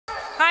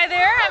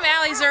I'm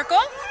Allie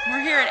Zirkle.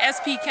 We're here at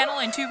SP Kennel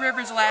in Two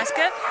Rivers,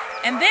 Alaska,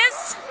 and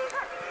this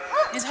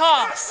is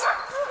Hoss.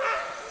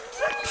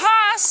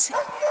 Hoss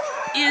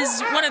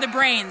is one of the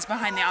brains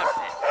behind the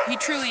outfit. He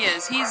truly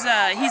is. He's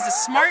a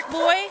smart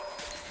boy.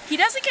 He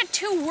doesn't get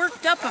too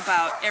worked up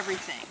about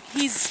everything.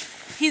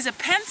 He's a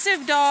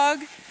pensive dog,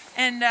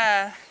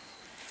 and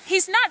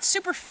he's not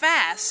super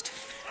fast.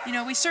 You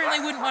know, we certainly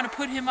wouldn't want to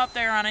put him up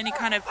there on any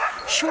kind of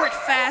short,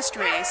 fast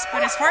race.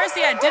 But as far as the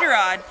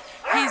Iditarod,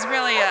 he's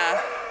really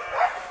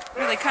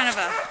kind of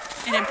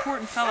an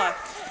important fella.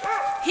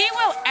 He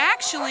will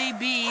actually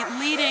be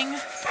leading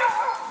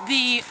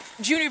the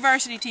junior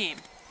varsity team.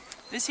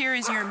 This here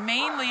is your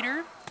main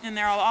leader, and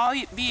there'll all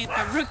be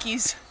the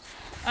rookies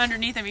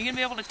underneath him. You're going to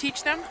be able to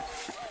teach them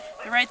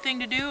the right thing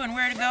to do and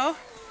where to go.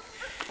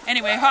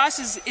 Anyway, Hoss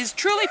is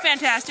truly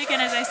fantastic,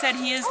 and as I said,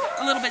 he is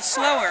a little bit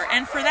slower.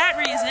 And for that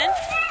reason,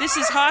 this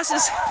is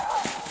Hoss's...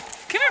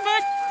 Come here,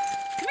 bud.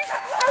 Come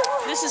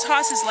here. This is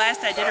Hoss's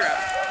last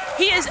Iditarod.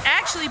 He is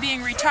actually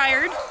being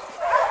retired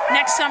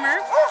next summer,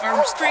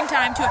 or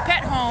springtime, to a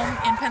pet home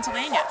in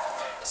Pennsylvania.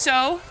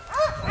 So,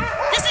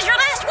 this is your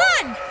last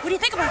one! What do you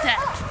think about that?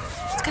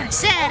 It's kind of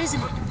sad, isn't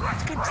it?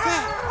 It's kind of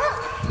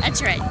sad.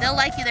 That's right. They'll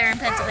like you there in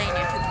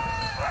Pennsylvania, too.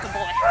 Good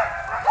boy.